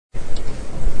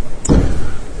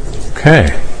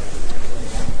Okay.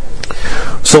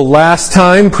 So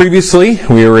previously,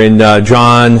 we were in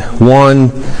John 1,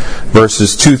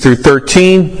 verses 2 through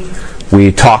 13.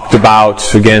 We talked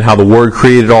about, again, how the Word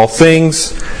created all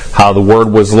things, how the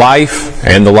Word was life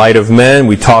and the light of men.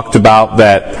 We talked about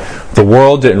that the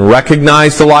world didn't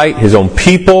recognize the light. His own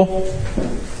people,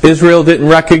 Israel, didn't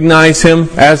recognize Him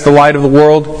as the light of the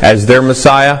world, as their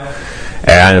Messiah.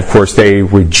 And, of course, they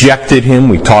rejected Him.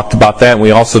 We talked about that. And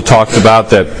we also talked about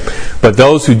that, but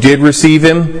those who did receive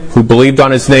Him, who believed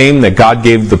on His name, that God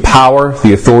gave the power,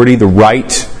 the authority, the right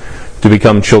to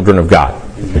become children of God.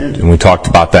 Amen. And we talked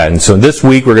about that. And so this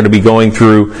week we're going to be going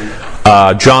through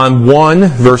John 1,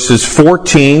 verses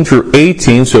 14 through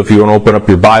 18. So if you want to open up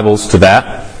your Bibles to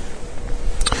that.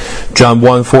 John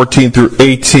 1, 14 through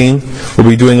 18. We'll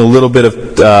be doing a little bit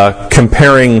of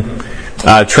comparing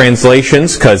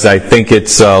translations, because I think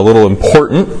it's a little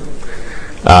important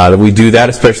that we do that,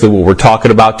 especially what we're talking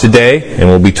about today. And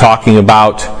we'll be talking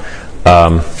about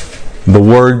the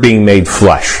Word being made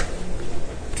flesh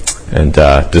and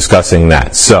discussing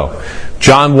that. So,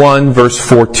 John 1, verse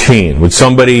 14. Would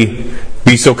somebody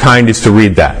be so kind as to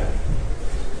read that?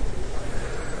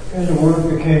 And the Word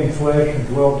became flesh and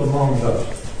dwelt among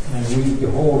us. And we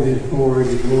behold His glory,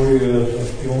 the glory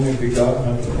as the only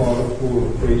begotten of the Father, full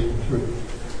of grace and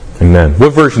truth. Amen.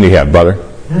 What version do you have, brother?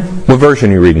 What version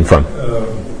are you reading from?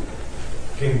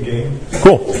 King James.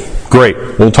 Cool. Great.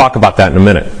 We'll talk about that in a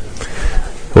minute.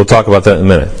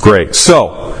 Great.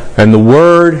 So, and the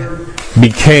Word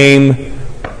became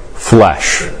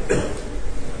flesh.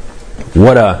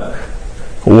 What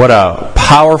a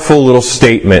powerful little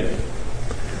statement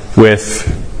with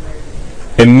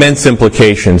immense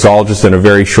implications, all just in a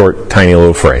very short, tiny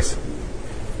little phrase.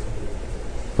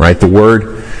 Right? The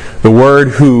Word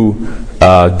who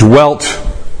dwelt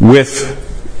with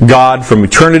God from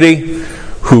eternity,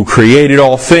 who created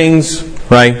all things,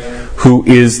 right? Who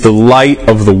is the light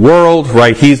of the world,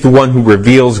 right? He's the one who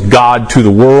reveals God to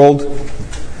the world.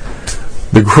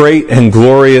 The great and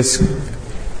glorious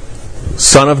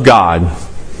Son of God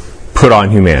put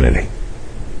on humanity.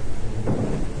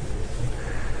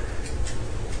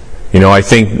 You know, I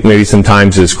think maybe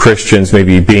sometimes as Christians,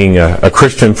 maybe being a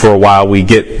Christian for a while, we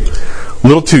get a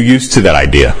little too used to that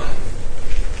idea.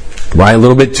 Right? A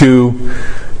little bit too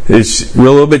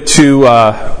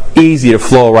easy to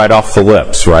flow right off the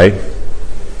lips, right?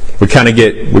 We kind of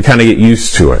get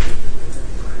used to it.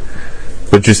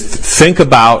 But just think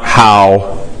about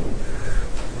how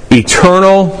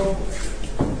eternal,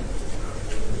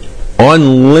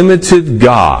 unlimited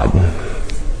God,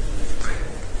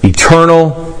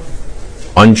 eternal,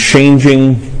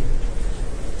 unchanging,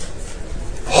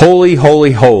 holy,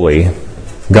 holy, holy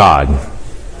God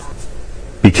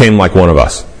became like one of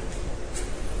us.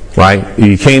 Right?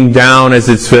 He came down, as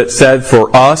it said,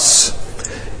 for us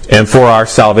and for our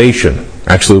salvation.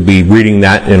 Actually, we'll be reading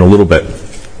that in a little bit.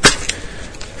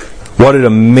 What an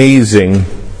amazing,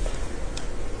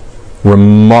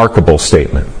 remarkable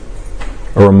statement.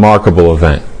 A remarkable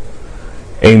event.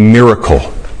 A miracle.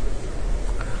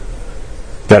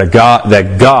 That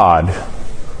God,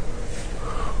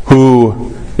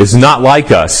 who is not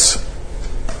like us,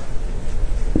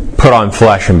 put on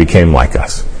flesh and became like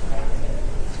us.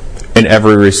 In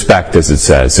every respect, as it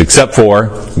says, except for,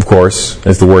 of course,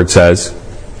 as the Word says,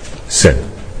 sin.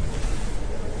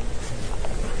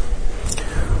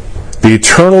 The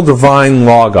eternal divine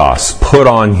Logos put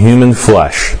on human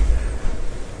flesh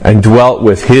and dwelt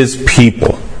with His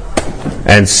people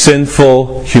and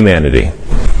sinful humanity.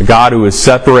 The God who is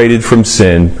separated from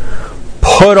sin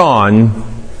put on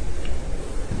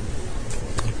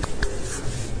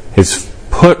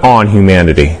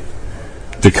humanity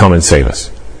to come and save us.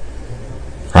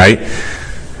 Right?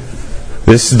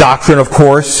 This doctrine, of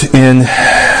course, is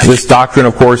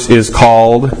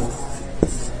called,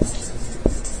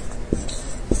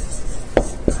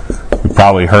 you've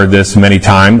probably heard this many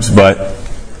times, but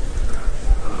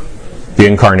the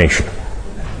incarnation.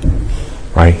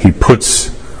 Right? He puts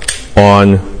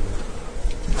on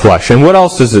flesh. And what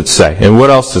else does it say?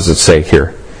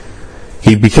 Here?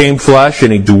 He became flesh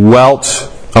and He dwelt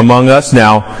among us.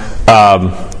 Now, a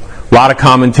lot of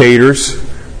commentators,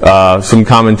 some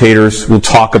commentators will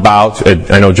talk about,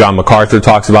 I know John MacArthur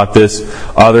talks about this,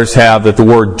 others have that the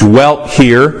word dwelt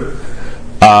here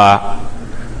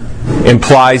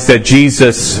implies that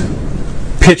Jesus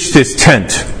pitched His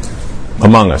tent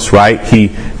among us, right?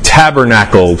 He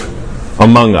tabernacled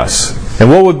among us. And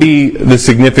what would be the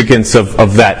significance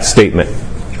of that statement,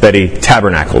 that He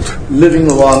tabernacled? Living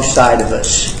alongside of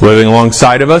us. Living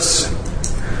alongside of us?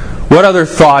 What other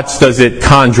thoughts does it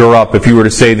conjure up if you were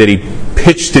to say that He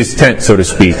pitched His tent, so to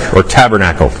speak, or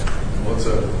tabernacled?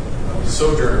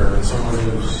 sojourner and someone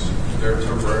who's there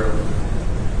temporarily.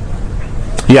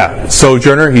 Yeah,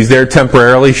 sojourner, he's there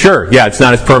temporarily. Sure, yeah, it's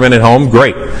not his permanent home.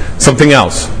 Great. Something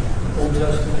else. Old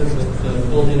Testament with the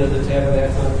building of the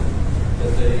tabernacle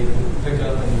that they pick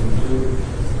up and do.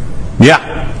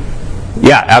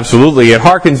 Yeah, absolutely. It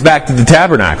harkens back to the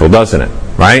tabernacle, doesn't it?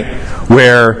 Right?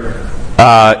 Where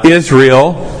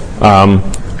Israel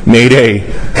made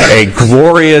a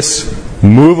glorious,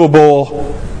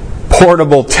 movable,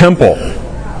 portable temple,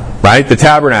 right? The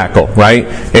tabernacle, right?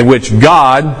 In which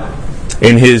God,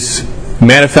 in His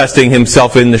manifesting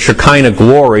Himself in the Shekinah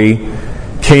glory,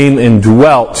 came and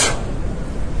dwelt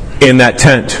in that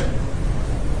tent.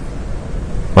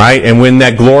 Right? And when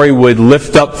that glory would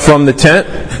lift up from the tent,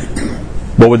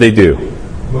 what would they do?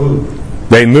 Move.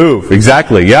 They move,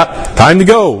 exactly. Yep. Time to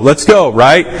go. Let's go,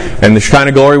 right? And the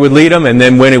Shekinah glory would lead them, and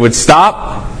then when it would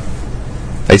stop,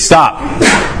 they stop.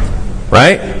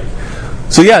 Right?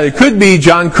 So yeah, it could be,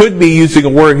 John could be using a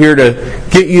word here to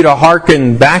get you to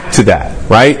hearken back to that,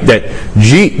 right?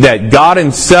 That God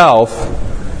Himself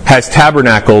has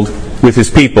tabernacled with His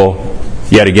people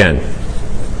yet again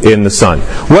in the Son.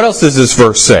 What else does this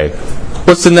verse say?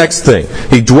 What's the next thing?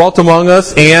 He dwelt among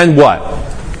us and what?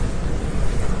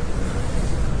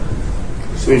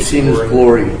 We've seen His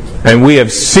glory. And we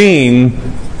have seen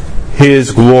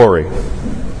His glory.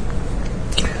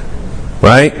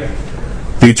 Right?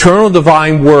 The eternal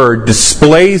divine Word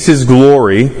displays His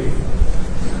glory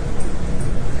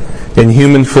in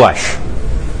human flesh.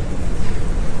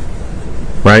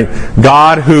 Right?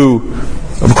 God who,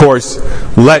 of course,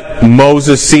 let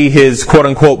Moses see his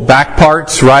quote-unquote back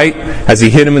parts, right? As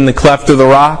he hid him in the cleft of the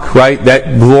rock, right?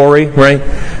 That glory, right?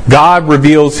 God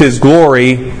reveals His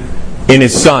glory in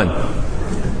His Son.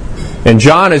 And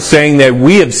John is saying that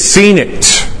we have seen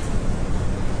it.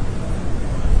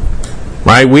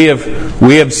 Right? We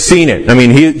have seen it. I mean,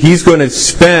 he's going to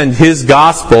spend his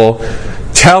gospel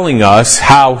telling us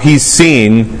how he's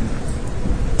seen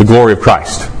the glory of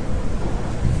Christ.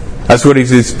 That's what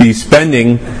he's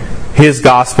spending his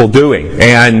gospel doing.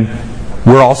 And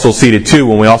we're also seated too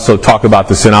when we also talk about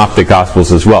the synoptic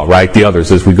gospels as well, right? The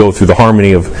others, as we go through the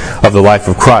harmony of the life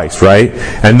of Christ, right?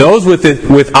 And those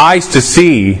with eyes to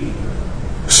see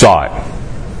saw it.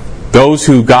 Those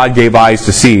who God gave eyes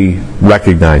to see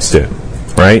recognized it.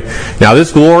 Right? Now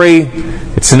this glory,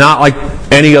 it's not like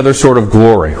any other sort of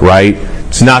glory, right?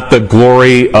 It's not the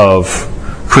glory of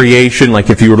creation,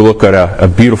 like if you were to look at a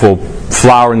beautiful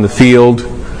flower in the field,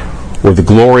 or the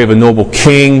glory of a noble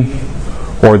king,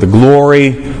 or the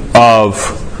glory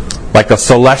of like a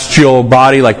celestial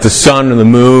body like the sun and the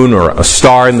moon, or a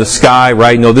star in the sky,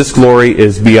 right? No, this glory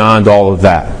is beyond all of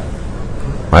that.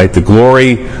 Right? The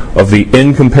glory of the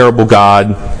incomparable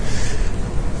God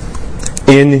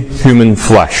in human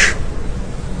flesh.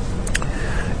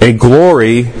 A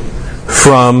glory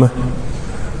from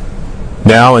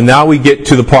now, and now we get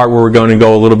to the part where we're going to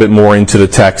go a little bit more into the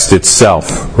text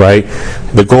itself, right?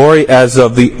 The glory as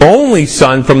of the only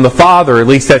Son from the Father, at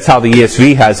least that's how the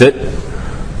ESV has it.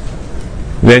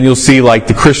 Then you'll see like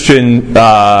the Christian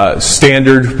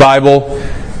Standard Bible,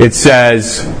 it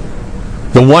says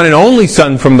the one and only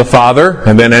Son from the Father,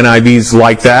 and then NIV's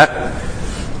like that.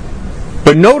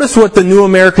 But notice what the New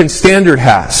American Standard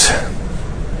has.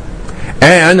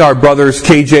 And our brother's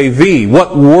KJV.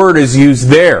 What word is used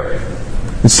there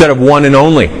instead of one and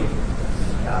only?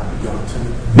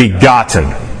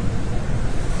 Begotten.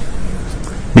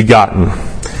 Begotten.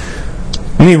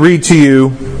 Let me read to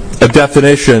you a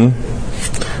definition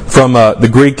from the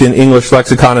Greek and English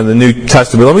lexicon in the New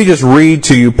Testament. Let me just read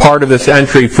to you part of this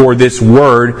entry for this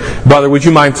word. Brother, would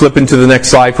you mind flipping to the next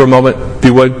slide for a moment, if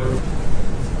you would?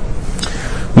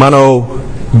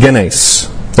 Monogenes.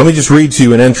 Let me just read to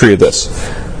you an entry of this.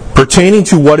 Pertaining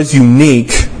to what is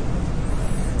unique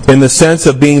in the sense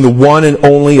of being the one and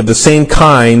only of the same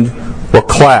kind or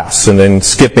class, and then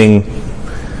skipping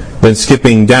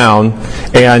down,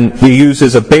 and he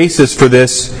uses a basis for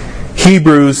this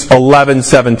Hebrews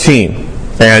 11:17.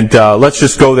 And let's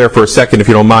just go there for a second, if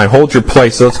you don't mind. Hold your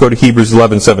place. Let's go to Hebrews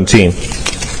 11:17,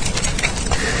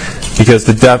 because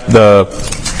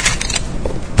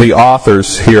the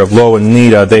authors here of Lowe and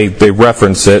Nita, they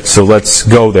reference it, so let's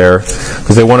go there,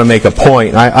 because they want to make a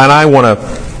point. And I want to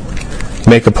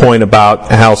make a point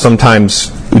about how sometimes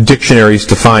dictionaries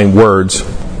define words.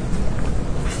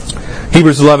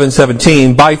 Hebrews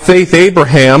 11:17, by faith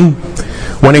Abraham,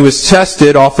 when he was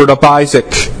tested, offered up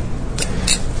Isaac.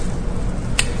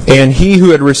 And he who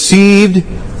had received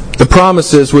the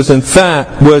promises was in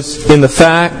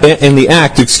the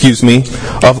act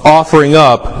of offering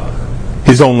up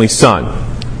his only son.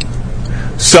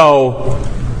 So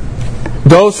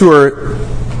those who are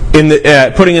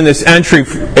putting in this entry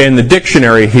in the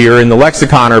dictionary here, in the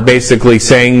lexicon, are basically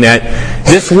saying that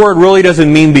this word really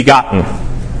doesn't mean begotten.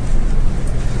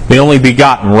 The only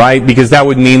begotten, right? Because that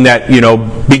would mean that,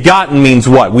 begotten means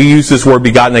what? We use this word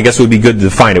begotten, I guess it would be good to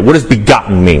define it. What does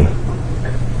begotten mean?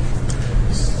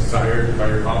 Sired by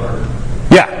your father.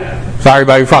 Yeah, sired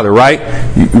by your father, right?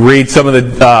 You read some of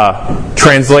the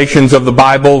translations of the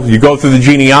Bible, you go through the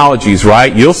genealogies,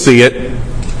 right? You'll see it,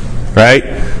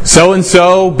 right?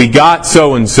 So-and-so begot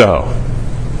so-and-so.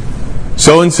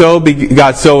 So-and-so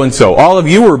begot so-and-so. All of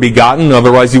you were begotten,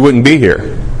 otherwise you wouldn't be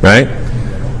here, right?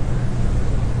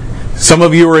 Some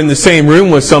of you are in the same room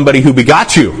with somebody who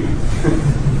begot you.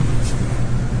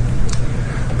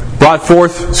 Brought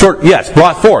forth,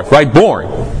 right? Born,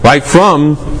 right?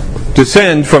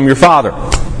 Descend from your father.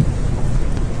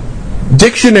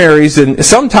 Dictionaries, and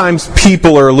sometimes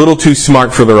people are a little too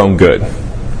smart for their own good.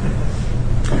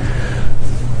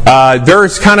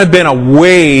 There's kind of been a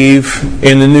wave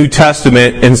in the New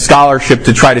Testament in scholarship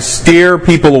to try to steer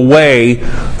people away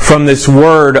from this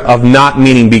word of not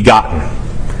meaning begotten,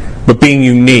 but being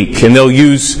unique. And they'll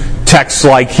use texts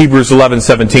like Hebrews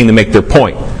 11:17 to make their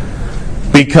point.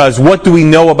 Because what do we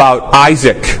know about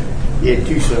Isaac? He had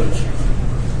 2 sons.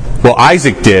 Well,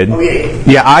 Isaac did. Oh, yeah.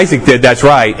 Yeah, Isaac did, that's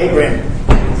right. Abraham.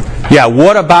 Yeah,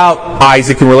 what about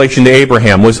Isaac in relation to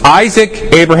Abraham? Was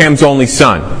Isaac Abraham's only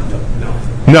son?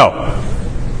 No.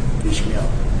 Ishmael.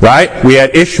 Right? We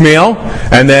had Ishmael,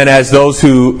 and then as those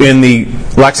who in the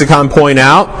lexicon point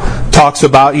out, talks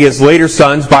about he has later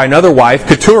sons by another wife,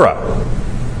 Keturah.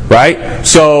 Right?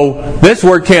 So this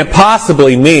word can't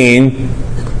possibly mean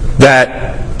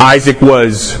that Isaac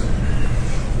was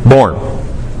born,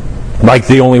 like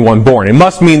the only one born. It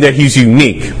must mean that he's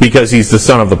unique because he's the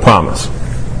son of the promise.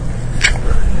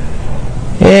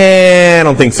 I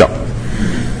don't think so.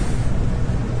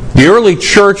 The early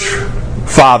church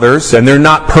fathers, and they're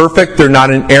not perfect, they're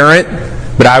not inerrant,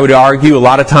 but I would argue a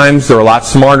lot of times they're a lot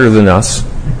smarter than us,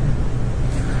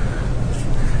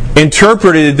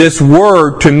 interpreted this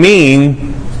word to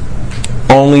mean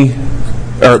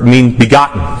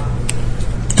begotten,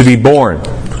 to be born.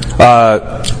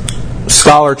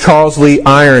 Scholar Charles Lee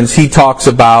Irons, he talks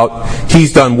about,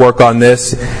 he's done work on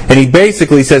this, and he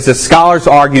basically says that scholars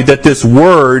argue that this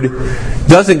word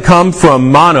doesn't come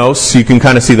from monos, you can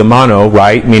kind of see the mono,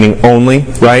 right, meaning only,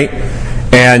 right,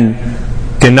 and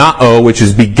genao, which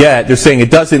is beget. They're saying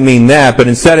it doesn't mean that, but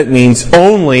instead it means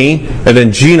only, and then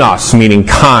genos, meaning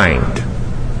kind.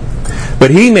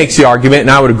 But he makes the argument,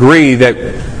 and I would agree, that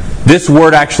this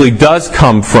word actually does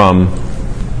come from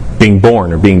being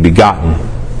born or being begotten.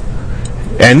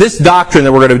 And this doctrine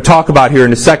that we're going to talk about here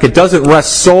in a second doesn't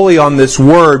rest solely on this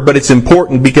word, but it's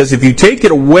important because if you take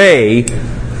it away,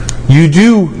 you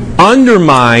do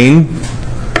undermine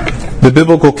the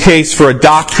biblical case for a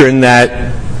doctrine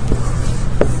that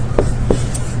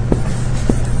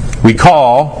we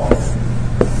call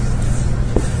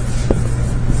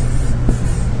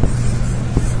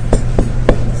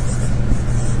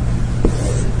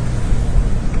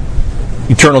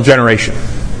eternal generation.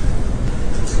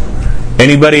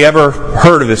 Anybody ever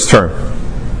heard of this term?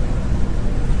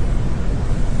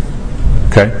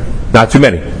 Okay, not too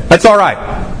many. That's all right.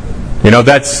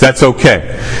 That's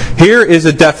okay. Here is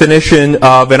a definition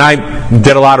of, and I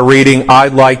did a lot of reading. I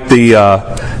like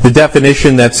the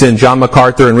definition that's in John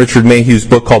MacArthur and Richard Mayhew's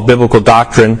book called Biblical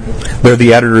Doctrine. They're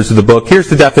the editors of the book. Here's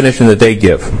the definition that they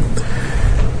give.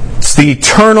 It's the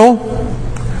eternal,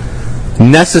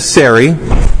 necessary,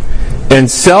 and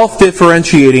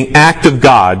self-differentiating act of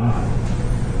God,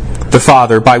 the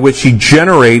Father, by which He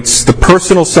generates the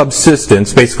personal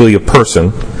subsistence, basically a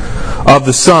person, of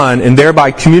the Son, and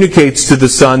thereby communicates to the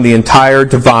Son the entire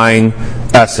divine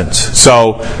essence.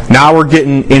 So now we're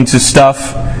getting into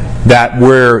stuff that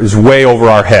is way over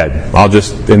our head. I'll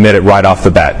just admit it right off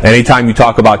the bat. Anytime you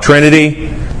talk about Trinity,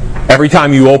 every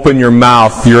time you open your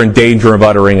mouth, you're in danger of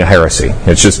uttering a heresy.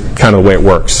 It's just kind of the way it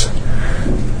works.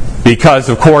 Because,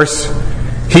 of course,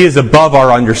 He is above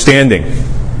our understanding.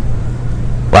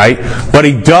 Right? But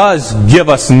He does give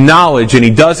us knowledge, and He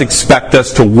does expect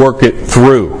us to work it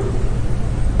through.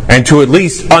 And to at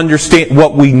least understand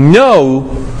what we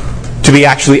know to be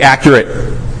actually accurate.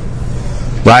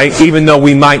 Right? Even though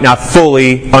we might not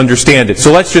fully understand it.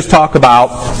 So let's just talk about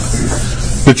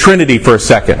the Trinity for a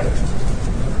second.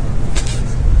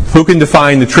 Who can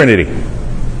define the Trinity?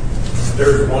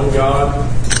 There's one God.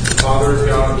 The Father is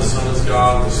God. The Son is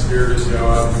God. The Spirit is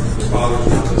God. The Father is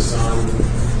not the Son.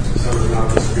 The Son is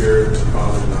not the Spirit. The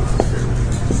Father is not the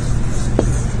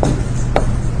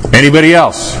Spirit. Anybody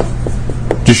else?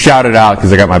 Just shout it out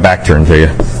because I got my back turned to you.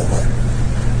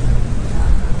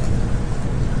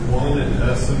 One in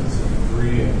essence,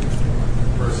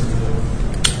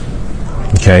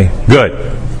 Okay,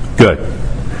 good.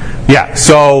 Yeah,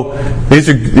 so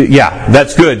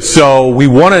that's good. So we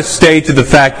want to stay to the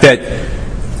fact that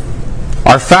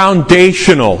our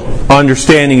foundational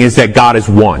understanding is that God is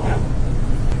one.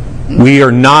 We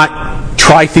are not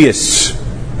tritheists.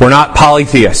 We're not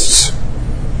polytheists.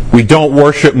 We don't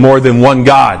worship more than one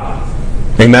God.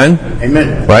 Amen?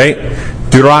 Amen. Right?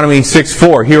 Deuteronomy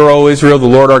 6:4. Hear, O Israel, the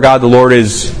Lord our God, the Lord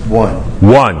is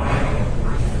One.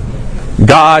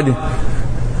 God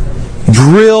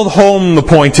drilled home the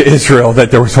point to Israel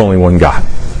that there was only one God.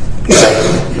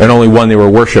 And only one they were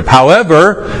worship.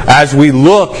 However, as we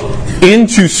look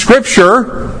into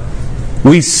Scripture,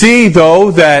 we see,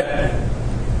 though, that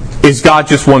is God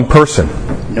just one person?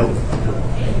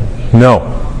 No.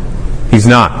 He's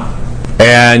not.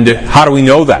 And how do we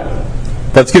know that?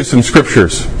 Let's give some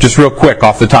scriptures, just real quick,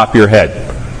 off the top of your head.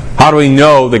 How do we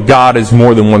know that God is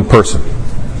more than one person?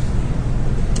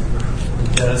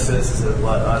 Genesis says,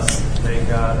 let us make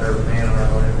God, or man in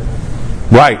our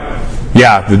life. Right.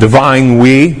 Yeah, the divine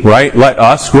we, right? Let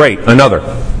us. Great. Another.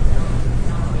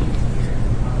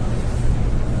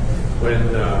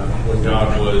 When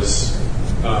God was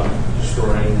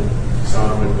destroying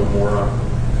Sodom and Gomorrah,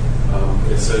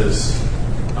 it says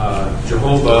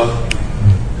Jehovah,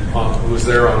 who was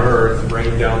there on earth,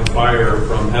 rained down fire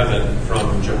from heaven,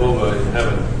 from Jehovah in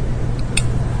heaven.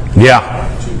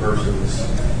 Yeah. Two persons.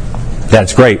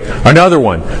 That's great. Another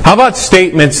one. How about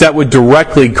statements that would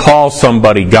directly call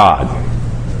somebody God?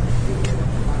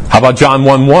 How about John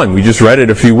 1:1? We just read it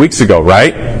a few weeks ago,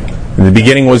 right? In the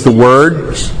beginning was the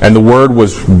Word, and the Word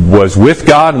was with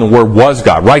God, and the Word was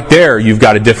God. Right there, you've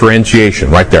got a differentiation,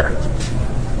 right there.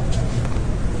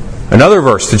 Another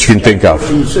verse that you can think of.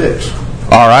 6.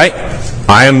 All right.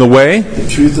 I am the way, The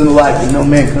truth and the life, and no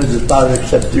man comes to the Father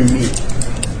except through me.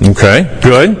 Okay,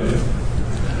 good.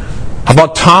 How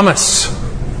about Thomas?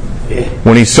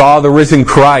 When he saw the risen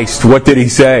Christ, what did he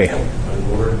say?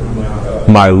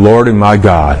 My Lord and my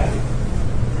God.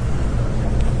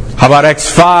 How about Acts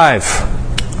 5?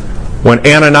 When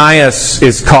Ananias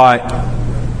is caught,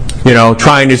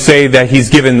 trying to say that he's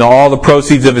given all the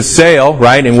proceeds of his sale,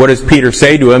 right? And what does Peter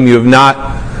say to him?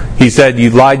 He said,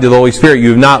 you've lied to the Holy Spirit. You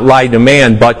have not lied to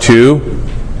man, but to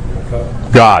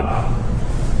God.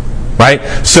 Right?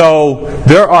 So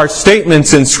there are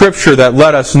statements in Scripture that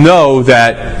let us know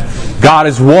that God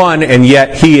is one, and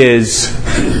yet He is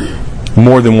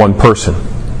more than one person.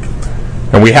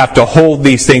 And we have to hold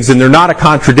these things, and they're not a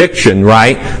contradiction,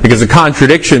 right? Because a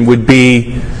contradiction would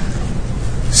be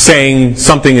saying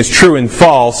something is true and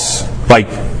false, like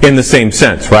in the same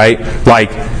sense, right?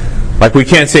 Like we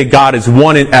can't say God is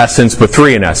one in essence, but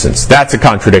three in essence. That's a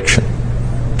contradiction.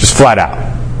 Just flat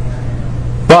out.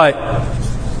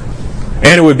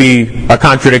 And it would be a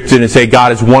contradiction to say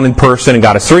God is one in person and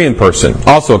God is three in person.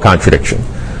 Also a contradiction.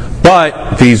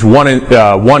 But if He's one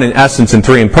in essence and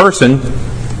three in person,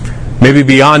 maybe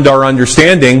beyond our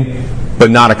understanding, but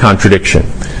not a contradiction.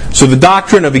 So the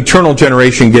doctrine of eternal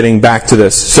generation, getting back to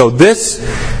this. So this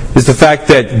is the fact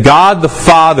that God the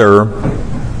Father,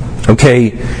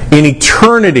 in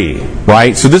eternity,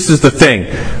 right? So this is the thing.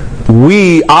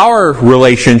 Our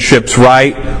relationships,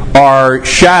 right, are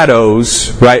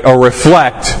shadows, right, or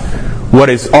reflect what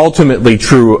is ultimately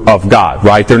true of God,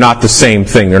 right? They're not the same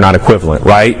thing. They're not equivalent,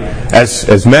 right?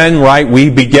 As men, right, we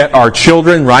beget our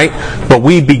children, right? But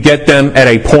we beget them at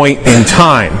a point in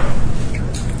time.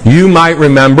 You might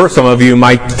remember, some of you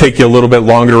might take you a little bit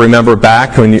longer to remember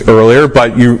back earlier,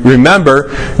 but you remember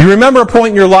a point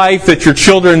in your life that your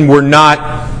children were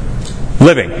not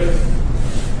living.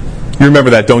 You remember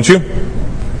that, don't you?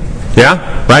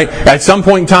 Yeah? Right? At some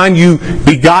point in time, you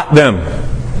begot them.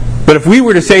 But if we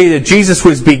were to say that Jesus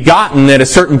was begotten at a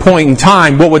certain point in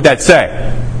time, what would that say?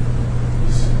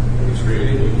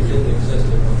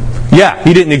 Yeah,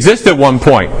 He didn't exist at one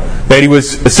point. That He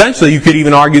was, essentially, you could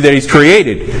even argue that He's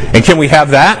created. And can we have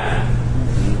that?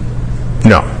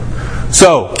 No.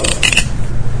 So,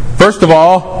 first of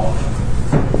all,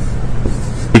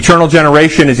 eternal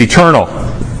generation is eternal.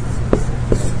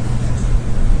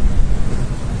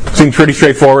 Seems pretty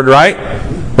straightforward, right?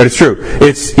 But it's true.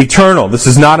 It's eternal. This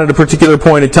is not at a particular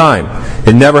point in time.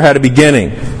 It never had a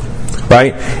beginning.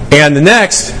 Right? And the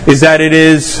next is that it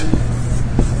is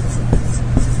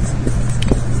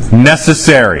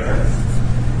necessary.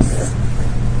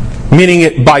 Meaning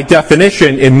it, by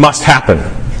definition, it must happen.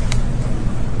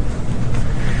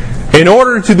 In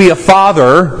order to be a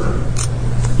father,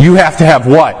 you have to have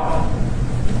what?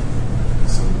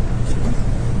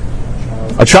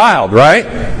 A child,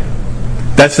 right?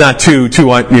 That's not too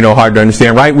hard to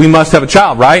understand, right? We must have a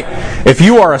child, right? If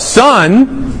you are a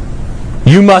son,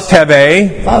 you must have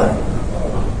a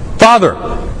Father.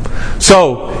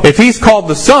 So, if He's called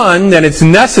the Son, then it's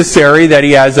necessary that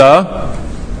He has a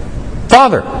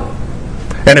Father.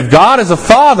 And if God is a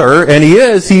Father, and He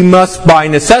is, He must by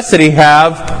necessity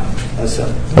have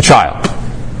a child.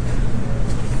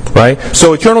 Right?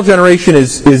 So eternal generation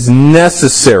is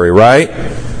necessary, right?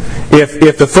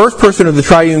 If the first person of the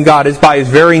triune God is by His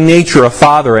very nature a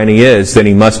Father, and He is, then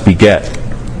He must beget.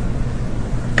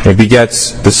 He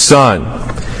begets the Son.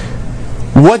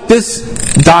 What this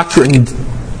doctrine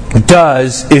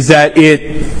does is that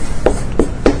it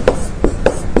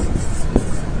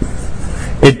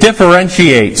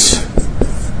differentiates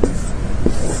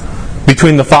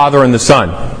between the Father and the Son.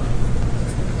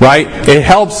 Right? It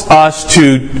helps us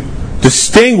to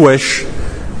distinguish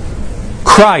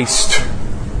Christ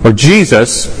or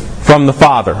Jesus from the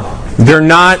Father.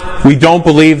 We don't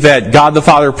believe that God the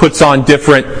Father puts on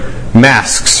different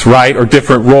masks, right? Or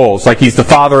different roles. Like He's the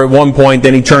Father at one point,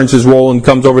 then He turns His role and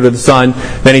comes over to the Son,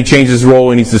 then He changes His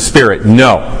role and He's the Spirit.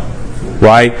 No.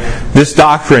 Right? This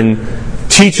doctrine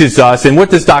teaches us, and what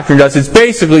this doctrine does is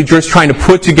basically just trying to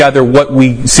put together what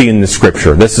we see in the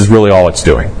Scripture. This is really all it's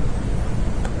doing.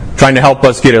 Trying to help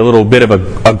us get a little bit of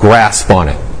a grasp on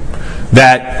it.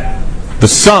 That the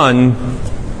Son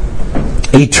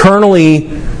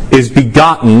eternally is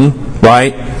begotten,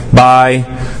 right, by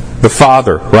the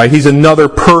Father, right? He's another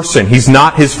person. He's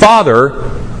not His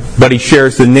Father, but He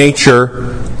shares the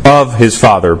nature of His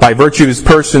Father. By virtue of His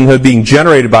personhood being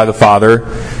generated by the Father,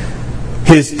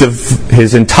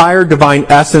 His entire divine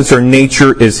essence or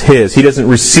nature is His. He doesn't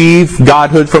receive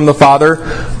Godhood from the Father,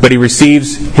 but He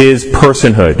receives His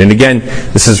personhood. And again,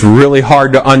 this is really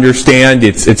hard to understand.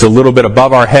 It's a little bit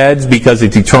above our heads because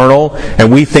it's eternal,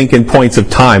 and we think in points of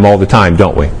time all the time,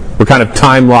 don't we? We're kind of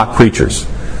time-locked creatures.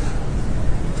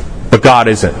 But God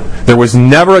isn't. There was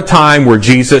never a time where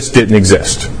Jesus didn't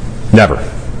exist. Never.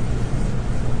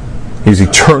 He's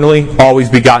eternally always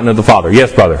begotten of the Father.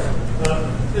 Yes, brother?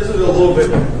 Isn't it a little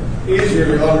bit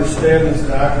easier to understand this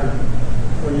doctrine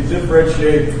when you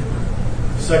differentiate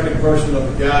the second person of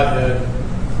the Godhead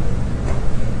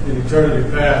in eternity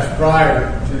past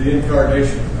prior to the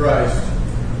incarnation of Christ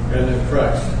and then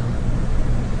Christ?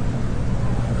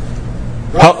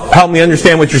 Help me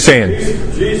understand what you're saying.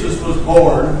 Jesus was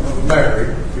born of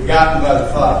Mary, begotten by the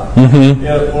Father, Mm-hmm.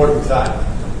 at a point in time.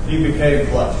 He became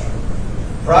flesh.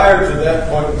 Prior to that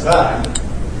point in time,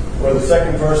 where the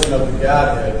second person of the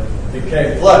Godhead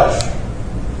became flesh,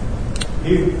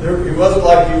 he wasn't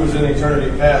like He was in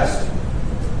eternity past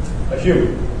a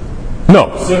human.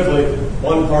 No. Simply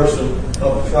one person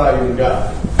of the triune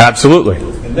God. Absolutely.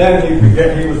 And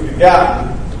then he was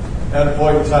begotten at a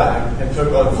point in time and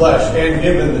took on flesh and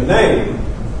given the name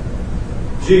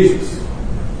Jesus.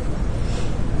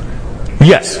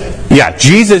 Yes. Yeah,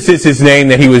 Jesus is His name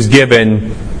that He was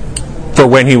given for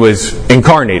when He was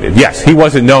incarnated. Yes, He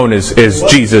wasn't known as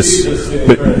Jesus.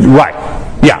 But, right.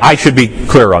 Yeah, I should be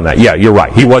clear on that. Yeah, you're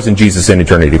right. He wasn't Jesus in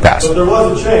eternity past. So there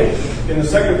was a change. In the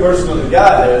second person of the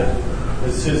Godhead,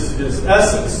 his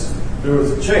essence, there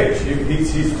was a change.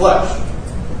 He's flesh.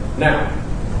 Now,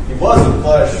 He wasn't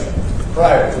flesh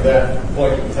prior to that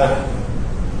point in time.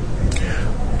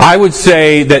 I would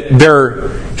say that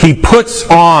He puts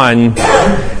on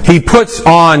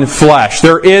flesh.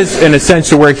 There is an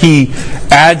essential where He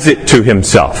adds it to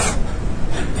Himself.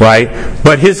 Right?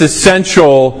 But His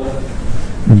essential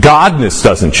godness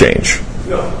doesn't change.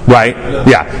 No. Right? No.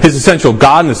 Yeah. His essential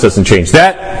godness doesn't change.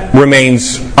 That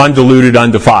remains undiluted,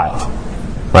 undefiled.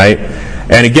 Right?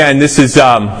 And again, this is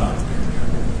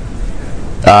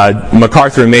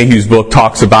MacArthur and Mayhew's book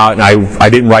talks about, and I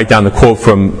didn't write down the quote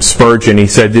from Spurgeon. He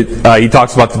said he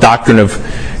talks about the doctrine of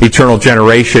eternal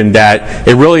generation, that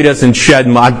it really doesn't shed,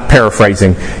 I'm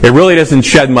paraphrasing, it really doesn't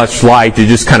shed much light. It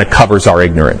just kind of covers our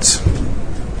ignorance,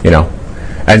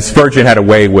 And Spurgeon had a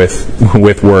way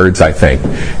with words, I think.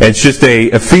 And it's just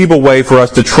a feeble way for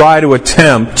us to try to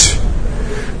attempt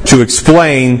to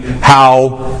explain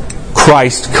how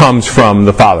Christ comes from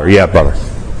the Father. Yeah, brother.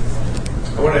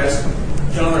 I want to ask,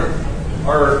 John,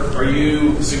 are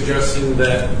you suggesting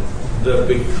that the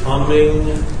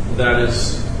becoming that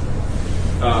is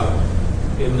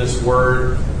in this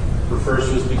word refers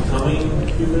to as becoming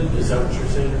human? Is that what you're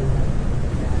saying?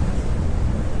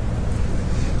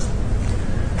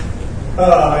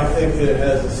 I think that it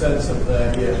has a sense of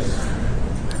that, yes.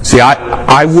 See,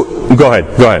 go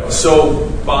ahead. So,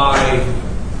 by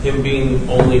Him being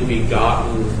only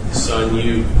begotten Son,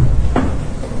 you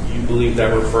believe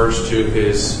that refers to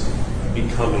His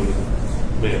becoming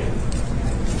man?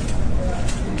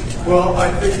 Well,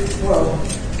 I think,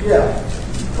 yeah,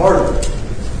 part of it,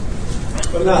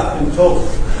 but not in total.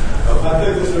 I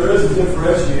think that there is a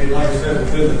differentiate, like I said,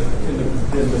 within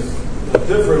the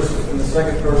difference in the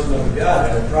second person of the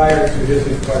Godhead prior to his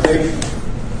incarnation.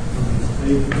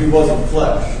 He wasn't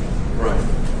flesh. Right.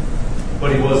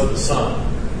 But he was the Son.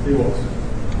 He was.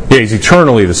 Yeah, he's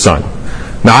eternally the Son.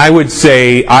 Now, I would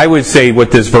say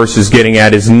what this verse is getting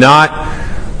at is not,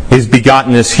 his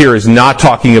begottenness here is not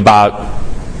talking about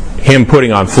him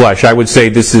putting on flesh. I would say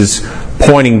this is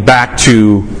pointing back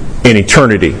to in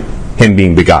eternity, him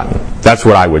being begotten. That's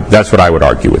what I would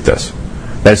argue with this.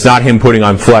 That's not him putting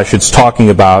on flesh. It's talking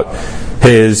about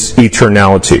his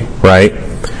eternality, right?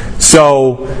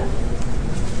 So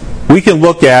we can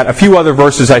look at a few other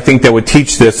verses I think that would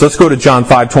teach this. Let's go to John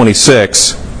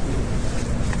 5:26.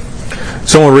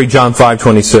 Someone read John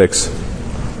 5:26.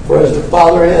 For as the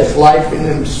Father has life in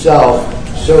himself,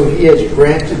 so he has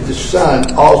granted the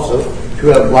Son also to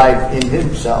have life in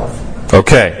himself.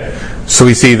 Okay. So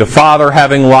we see the Father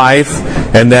having life,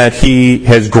 and that he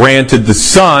has granted the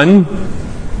Son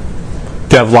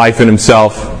to have life in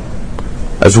himself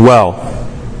as well.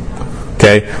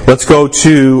 Okay. Let's go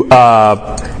to,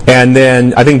 and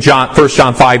then I think 1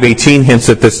 John 5:18 hints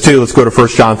at this too. Let's go to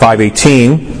 1 John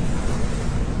 5:18.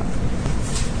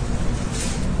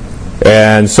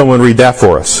 And someone read that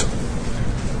for us.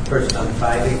 1 John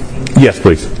 5:18. Yes,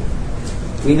 please.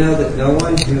 We know that no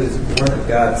one who is born of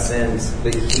God sins,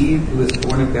 but he who is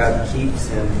born of God keeps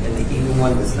him, and the evil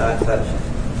one does not touch him.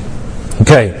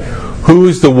 Okay.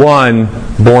 Who's the one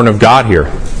born of God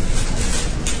here?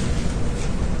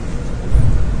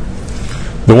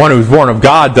 The one who's born of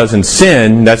God doesn't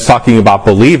sin. That's talking about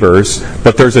believers.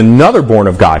 But there's another born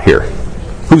of God here.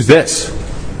 Who's this?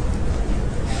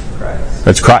 Christ.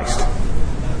 That's Christ.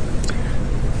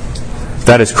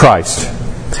 That is Christ.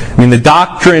 I mean, the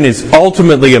doctrine is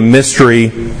ultimately a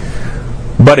mystery,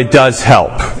 but it does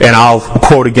help. And I'll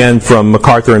quote again from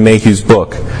MacArthur and Mayhew's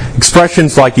book.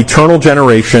 Expressions like eternal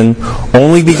generation,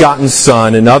 only begotten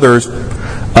Son, and others,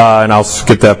 and I'll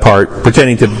skip that part,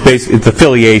 pretending to basically, it's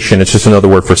affiliation, it's just another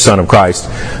word for Son of Christ,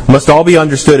 must all be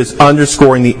understood as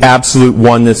underscoring the absolute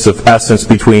oneness of essence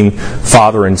between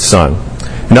Father and Son.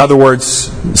 In other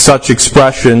words, such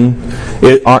expressions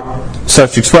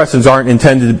aren't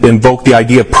intended to invoke the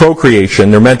idea of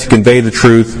procreation. They're meant to convey the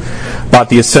truth about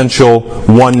the essential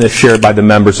oneness shared by the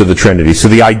members of the Trinity. So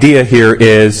the idea here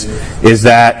is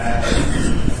that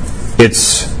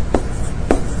it's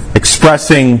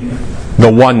expressing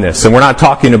the oneness. And we're not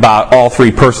talking about all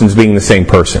three persons being the same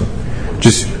person. But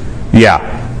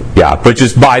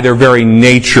just by their very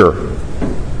nature,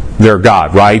 they're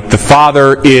God, right? The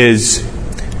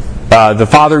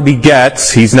Father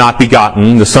begets, he's not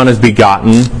begotten. The Son is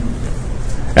begotten.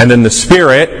 And then the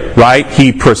Spirit, right,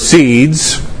 he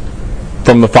proceeds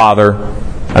from the Father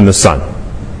and the Son.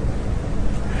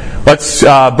 Let's,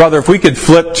 brother, if we could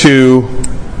flip to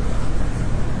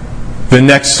the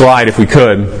next slide, if we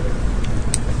could.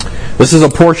 This is a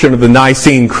portion of the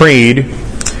Nicene Creed,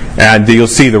 and you'll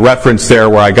see the reference there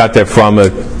where I got that from, a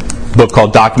book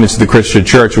called Documents of the Christian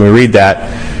Church, when we read that.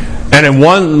 And in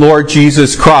one Lord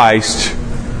Jesus Christ,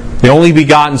 the only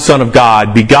begotten Son of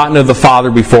God, begotten of the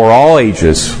Father before all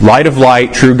ages, light of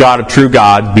light, true God of true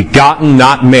God, begotten,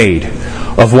 not made,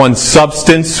 of one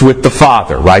substance with the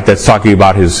Father, right? That's talking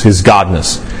about his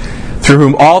godness. Through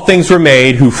whom all things were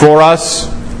made, who for us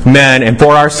men and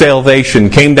for our salvation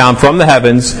came down from the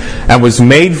heavens and was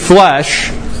made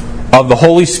flesh of the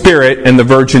Holy Spirit and the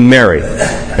Virgin Mary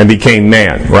and became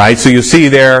man, right? So you see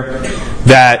there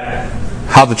that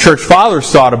how the church fathers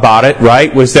thought about it,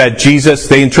 right, was that Jesus,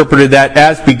 they interpreted that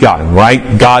as begotten,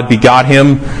 right? God begot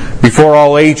him before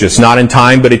all ages, not in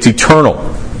time, but it's eternal.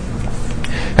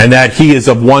 And that he is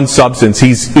of one substance,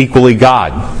 he's equally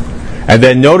God. And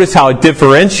then notice how it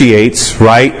differentiates,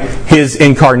 right, his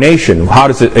incarnation. How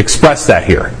does it express that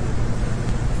here?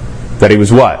 That he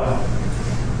was what?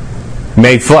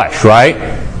 Made flesh, right?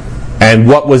 And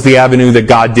what was the avenue that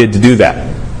God did to do that?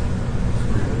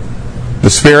 The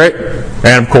Spirit,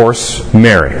 and of course,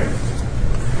 Mary.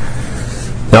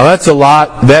 Now that's a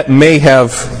lot. That may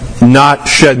have not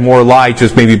shed more light,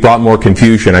 just maybe brought more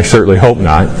confusion. I certainly hope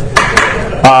not.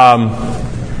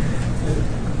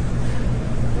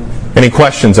 Any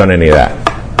questions on any of that?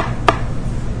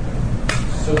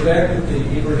 So back with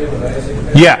the Abraham and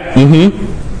Isaac. Yeah. Mm-hmm.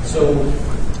 So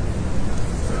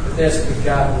that's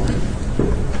begotten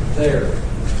there,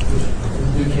 which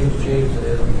New King James it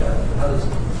is begotten.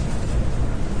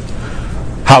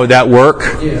 How would that work?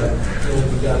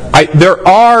 There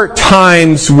are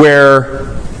times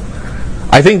where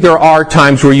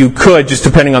you could, just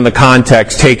depending on the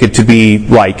context, take it to be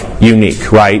like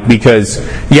unique, right? Because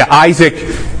Isaac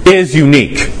is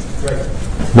unique,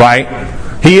 right?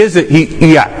 He is.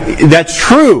 That's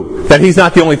true that he's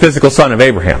not the only physical son of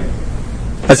Abraham.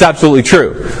 That's absolutely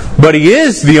true. But he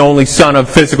is the only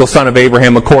physical son of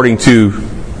Abraham according to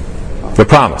the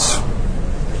promise.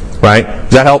 Right?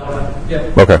 Does that help?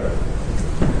 Yeah. Okay. I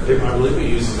believe he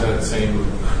uses that same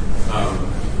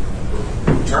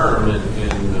term in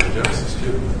Genesis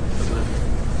 2, doesn't it?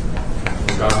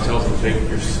 When God tells him, take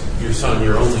your son,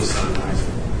 your only son, Isaac.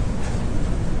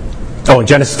 Oh, in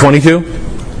Genesis 22?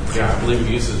 Yeah, I believe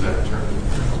he uses that term.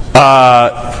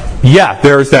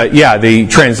 There's that. Yeah, the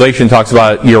translation talks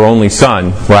about your only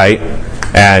son, right?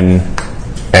 And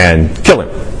kill him.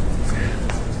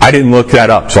 I didn't look that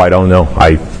up, so I don't know.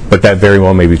 But that very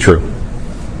well may be true.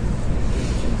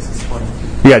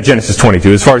 Yeah, Genesis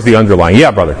 22, as far as the underlying.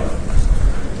 Yeah, brother.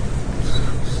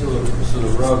 So the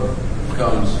rub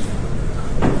comes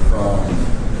from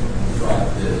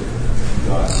the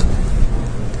God.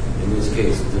 In this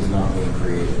case, it does not mean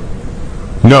created.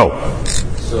 No.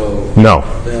 So no.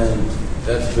 Then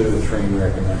that's a bit of a train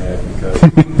wreck in my head, because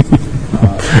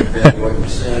then what you're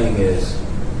saying is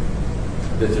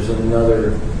that there's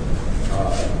another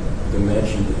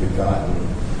dimension to begotten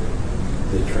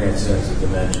that transcends the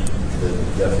dimension, the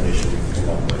definition you come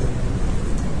up with.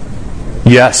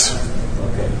 Yes.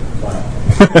 Okay, fine.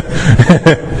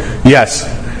 Yes.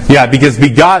 Yeah, because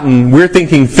begotten, we're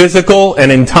thinking physical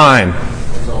and in time.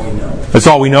 That's all we know. That's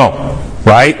all we know,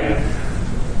 right?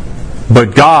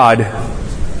 But God,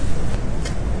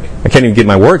 I can't even get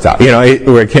my words out.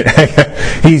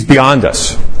 He's beyond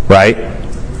us, right?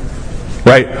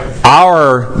 Right?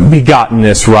 Our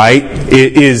begottenness, right,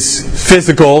 is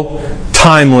physical,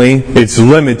 timely, it's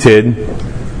limited,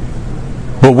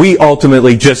 but we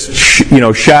ultimately just,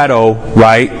 shadow,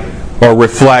 right, or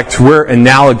reflect. We're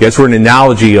analogous. We're an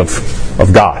analogy of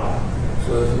God.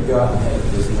 So the Godhead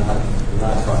is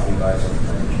not talking about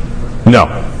something. No,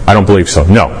 I don't believe so.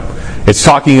 No. It's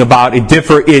talking about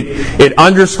it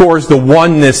underscores the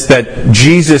oneness that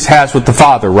Jesus has with the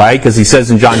Father, right? Because he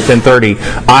says in John 10:30,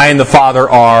 I and the Father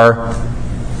are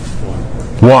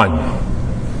one.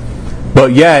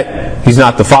 But yet, he's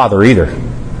not the Father either.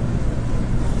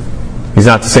 He's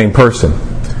not the same person.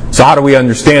 So how do we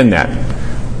understand that?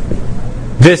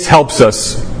 This helps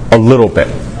us a little bit.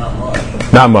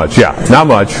 Not much,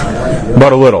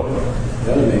 but a little.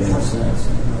 That would make more sense.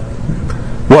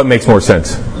 What makes more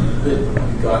sense?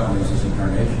 Begotten is his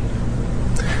incarnation.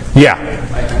 Yeah.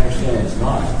 I understand it's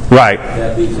not. Right.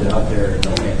 That leaves it out there in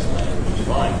no man's land, which is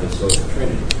fine, but so is the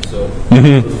Trinity. So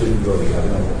those didn't go together,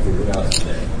 and we'll figure it out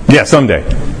someday. Yeah, someday.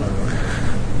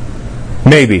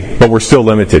 Maybe, but we're still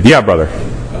limited. Yeah, brother.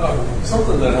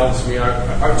 Something that helps me,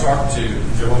 I've talked to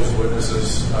Jehovah's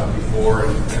Witnesses before,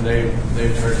 and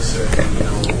they've tried to say,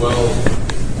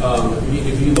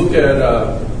 if you look at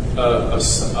a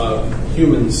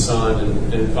human son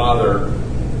and father,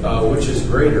 which is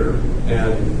greater,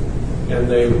 and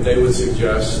they would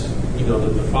suggest,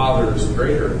 that the father is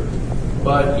greater.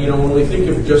 But when we think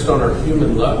of just on our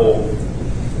human level,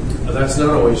 that's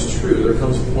not always true. There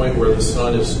comes a point where the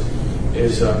son is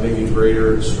maybe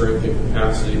greater in strength and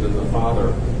capacity than the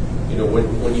father.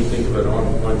 When you think of it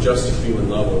on just a human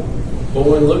level. But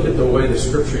when we look at the way the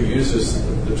Scripture uses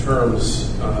the terms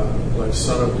like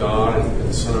Son of God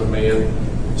and Son of Man,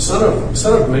 Son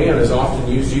of Man is often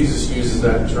used. Jesus uses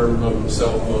that term of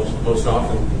himself most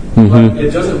often. But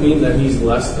it doesn't mean that he's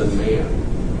less than man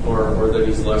or that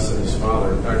he's less than his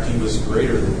father. In fact, he was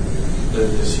greater than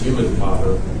his human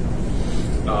father.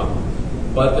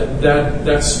 But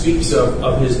that speaks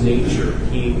of his nature.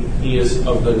 He is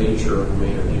of the nature of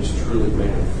man. He is truly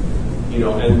man.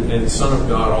 And Son of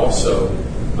God also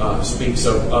speaks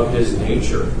of his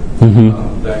nature,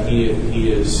 that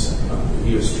he is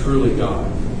truly God.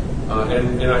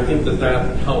 And I think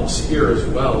that helps here as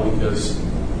well, because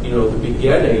the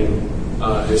begetting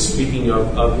is speaking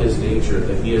of his nature,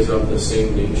 that he is of the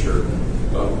same nature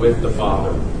with the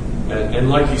Father. And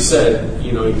like you said,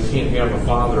 you can't have a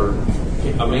father.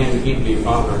 A man can't be a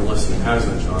father unless he has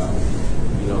a child.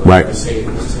 Right. The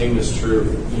same is true.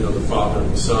 The Father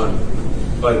and the Son.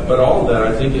 But all of that,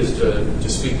 I think, is to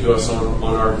speak to us on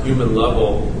our human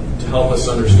level, to help us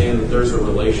understand that there's a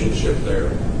relationship there.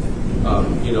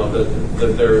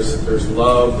 That there's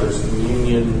love, there's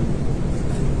communion,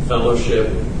 fellowship.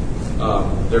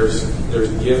 There's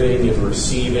giving and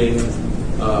receiving,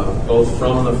 both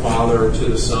from the Father to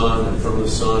the Son and from the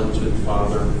Son to the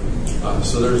Father.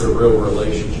 So there's a real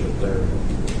relationship there.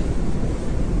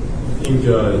 I think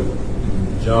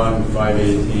John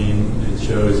 5:18, it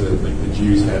shows that the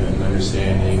Jews had an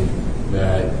understanding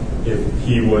that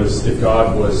if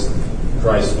God was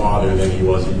Christ's Father, then he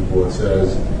was equal. It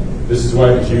says This is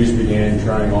why the Jews began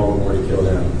trying all the more to kill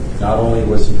him. Not only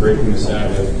was he breaking the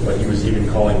Sabbath, but he was even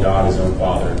calling God his own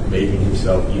Father, making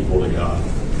himself equal to God.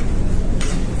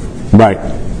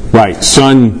 Right.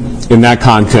 Son, in that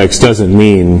context, doesn't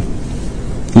mean,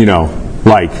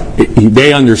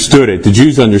 they understood it. The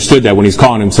Jews understood that when he's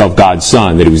calling himself God's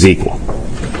son, that he was equal.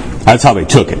 That's how they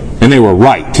took it. And they were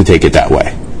right to take it that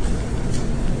way.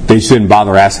 They just didn't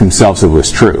bother asking themselves if it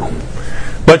was true.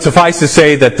 But suffice to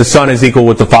say that the Son is equal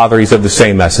with the Father. He's of the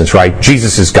same essence, right?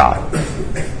 Jesus is God.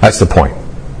 That's the point.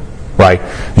 Right?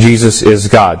 Jesus is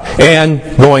God. And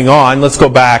going on, let's go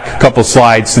back a couple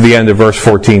slides to the end of verse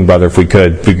 14, brother, if we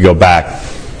could go back.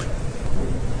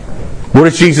 What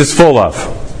is Jesus full of?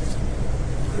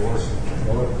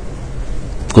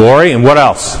 Glory. And what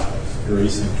else?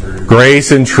 Grace and truth.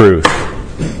 Grace and truth.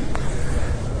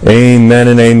 Amen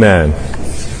and amen.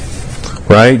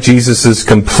 Right? Jesus is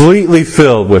completely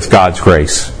filled with God's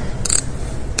grace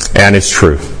and His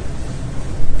truth.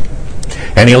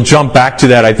 And he'll jump back to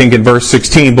that, I think, in verse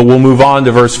 16, but we'll move on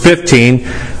to verse 15.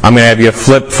 I'm going to have you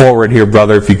flip forward here,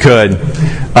 brother, if you could.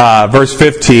 Verse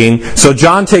 15. So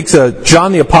John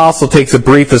the Apostle takes a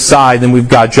brief aside, then we've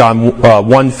got John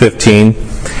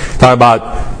 1:15. Talk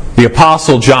about the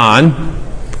Apostle John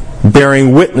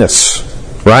bearing witness,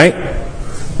 right?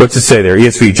 What's it say there?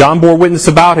 ESV. John bore witness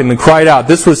about him and cried out,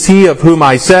 "This was he of whom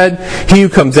I said, he who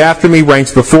comes after me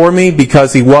ranks before me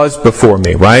because he was before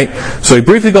me," right? So he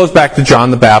briefly goes back to John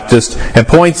the Baptist and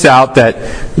points out that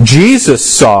Jesus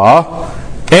saw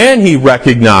and he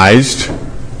recognized,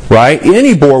 right? And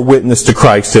he bore witness to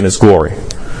Christ in his glory,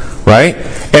 right?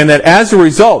 And that as a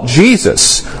result,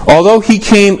 Jesus, although he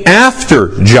came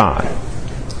after John,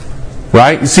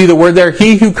 right? You see the word there?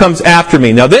 He who comes after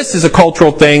me. Now this is a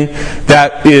cultural thing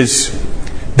that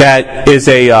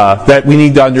we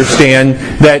need to understand,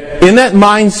 that in that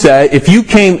mindset, if you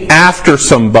came after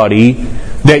somebody,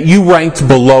 that you ranked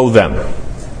below them.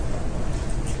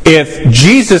 If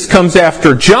Jesus comes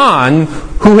after John,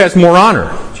 who has more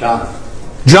honor?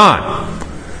 John.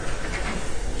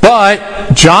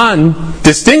 But John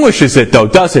distinguishes it though,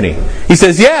 doesn't he? He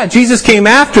says, yeah, Jesus came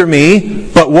after me,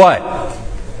 but what?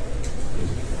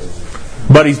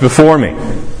 But he's before me.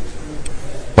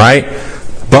 Right?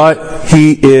 But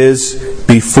he is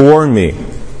before me.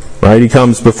 Right? He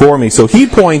comes before me. So he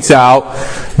points out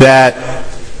that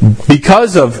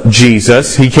because of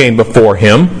Jesus, he came before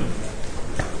him.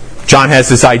 John has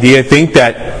this idea, I think,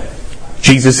 that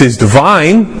Jesus is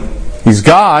divine. He's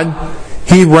God.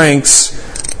 He ranks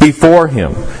before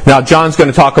him. Now, John's going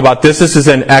to talk about this. This is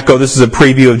an echo. This is a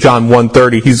preview of John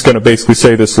 1:30. He's going to basically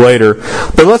say this later.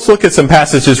 But let's look at some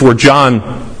passages where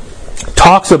John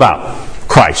talks about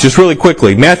Christ. Just really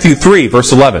quickly. Matthew 3,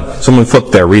 verse 11. Someone flip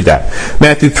there. Read that.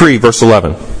 Matthew 3, verse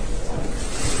 11.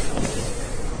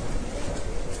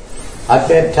 I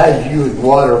baptize you with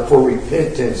water for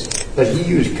repentance, but he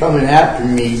who is coming after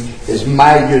me is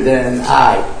mightier than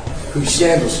I, whose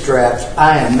sandal straps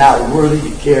I am not worthy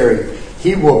to carry.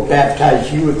 He will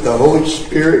baptize you with the Holy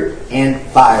Spirit and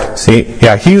fire. See,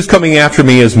 yeah, he who's coming after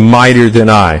me is mightier than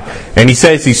I. And he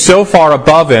says he's so far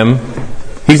above him,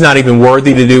 he's not even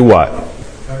worthy to do what?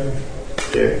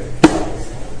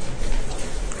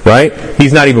 Right?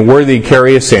 He's not even worthy to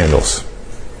carry his sandals.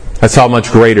 That's how much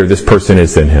greater this person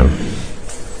is than him.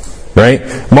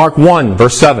 Right? Mark 1,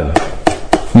 verse 7.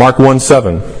 Mark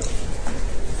 1:7.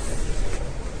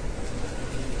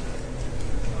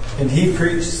 And he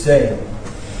preached, saying,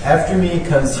 After me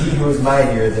comes he who is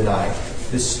mightier than I,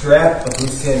 the strap of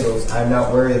whose sandals I am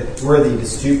not worthy to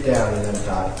stoop down and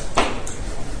untie.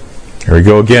 Here we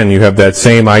go again. You have that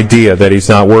same idea that he's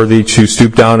not worthy to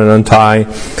stoop down and untie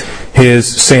his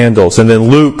sandals. And then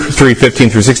Luke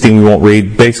 3:15-16, we won't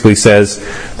read, basically says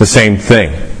the same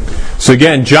thing. So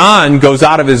again, John goes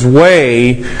out of his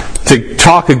way to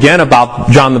talk again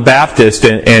about John the Baptist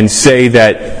and say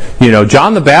that,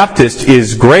 John the Baptist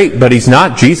is great, but he's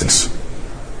not Jesus.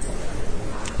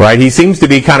 Right? He seems to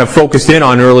be kind of focused in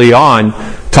on early on,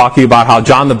 talking about how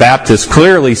John the Baptist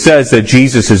clearly says that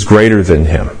Jesus is greater than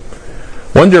him.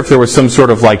 Wonder if there was some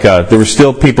sort of there were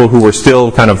still people who were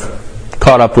still kind of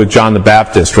caught up with John the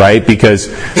Baptist, right? Because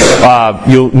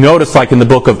you'll notice, in the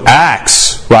book of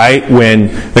Acts, right, when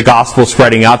the gospel is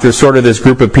spreading out, there's sort of this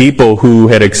group of people who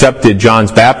had accepted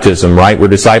John's baptism, right, were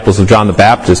disciples of John the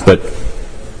Baptist, but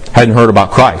hadn't heard about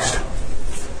Christ.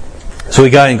 So he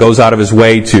goes out of his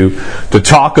way to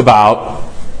talk about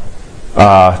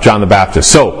John the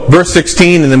Baptist. So, verse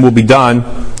 16, and then we'll be done.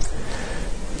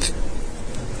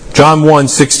 John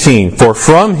 1:16. For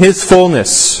from his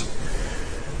fullness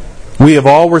we have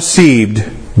all received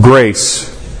grace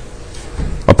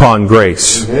upon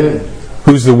grace. Amen.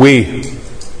 Who's the we?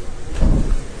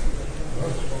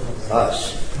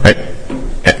 Us. Right?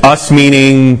 Us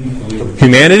meaning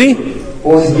humanity?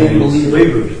 Born again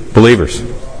believers. Believers.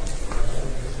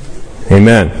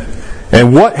 Amen.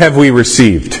 And what have we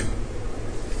received?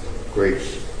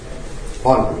 Grace.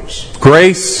 Upon grace.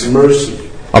 Grace. Mercy.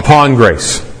 Upon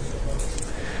grace.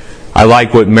 I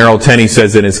like what Merrill Tenney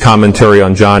says in his commentary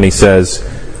on John. He says,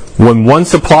 when one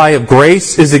supply of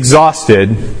grace is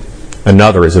exhausted,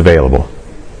 another is available.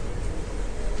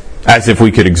 As if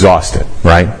we could exhaust it,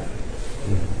 right?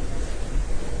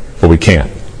 But we can't.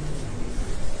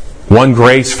 One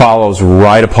grace follows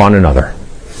right upon another,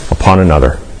 upon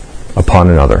another, upon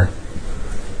another.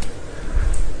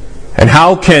 And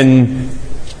how can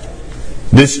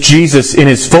this Jesus in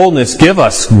His fullness give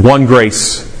us one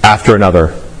grace after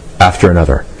another, after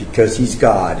another? Because He's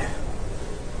God.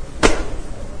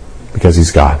 Because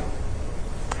He's God.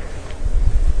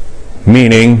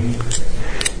 Meaning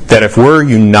that if we're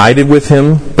united with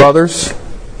Him, brothers,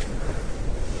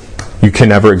 you can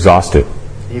never exhaust it.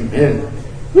 Amen.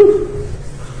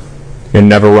 It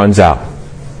never runs out.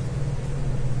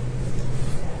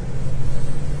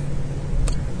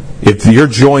 If you're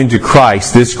joined to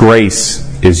Christ, this grace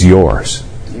is yours.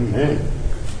 Amen.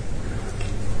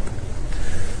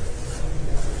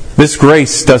 This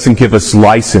grace doesn't give us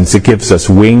license, it gives us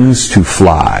wings to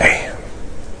fly.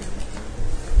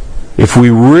 If we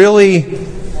really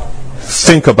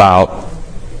think about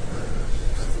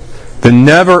the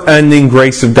never-ending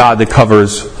grace of God that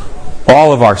covers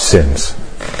all of our sins,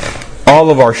 all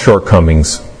of our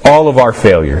shortcomings, all of our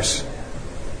failures,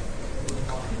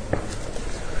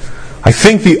 I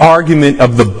think the argument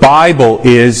of the Bible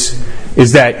is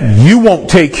that you won't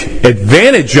take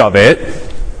advantage of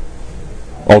it,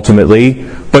 ultimately,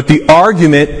 but the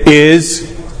argument is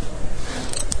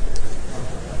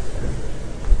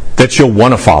that you'll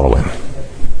want to follow Him.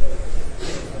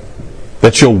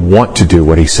 That you'll want to do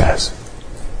what He says.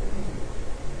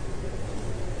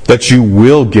 That you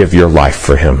will give your life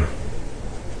for Him.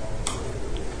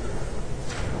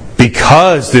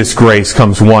 Because this grace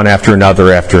comes one after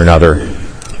another after another,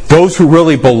 those who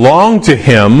really belong to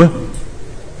Him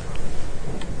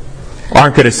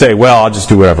aren't going to say, well, I'll just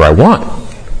do whatever I want.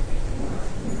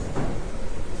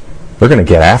 They're going to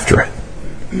get after it.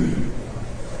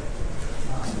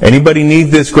 Anybody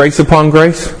need this grace upon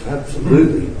grace?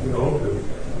 Absolutely.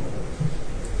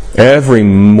 Every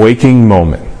waking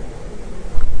moment.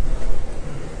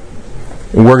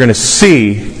 And we're going to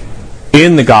see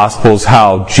in the Gospels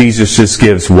how Jesus just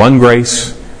gives one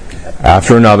grace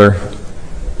after another,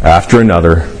 after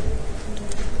another,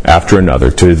 after another,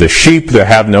 to the sheep that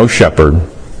have no shepherd,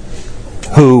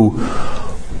 who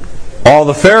all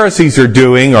the Pharisees are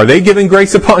doing. Are they giving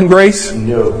grace upon grace?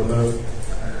 No.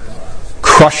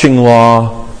 Crushing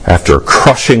law after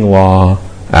crushing law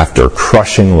after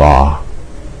crushing law.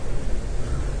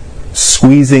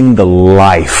 Squeezing the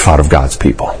life out of God's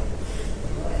people.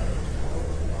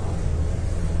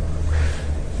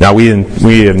 Now we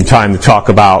have time to talk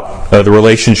about the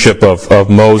relationship of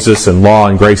Moses and law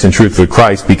and grace and truth with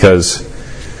Christ, because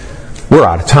we're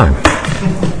out of time.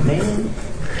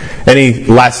 Any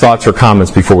last thoughts or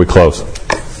comments before we close?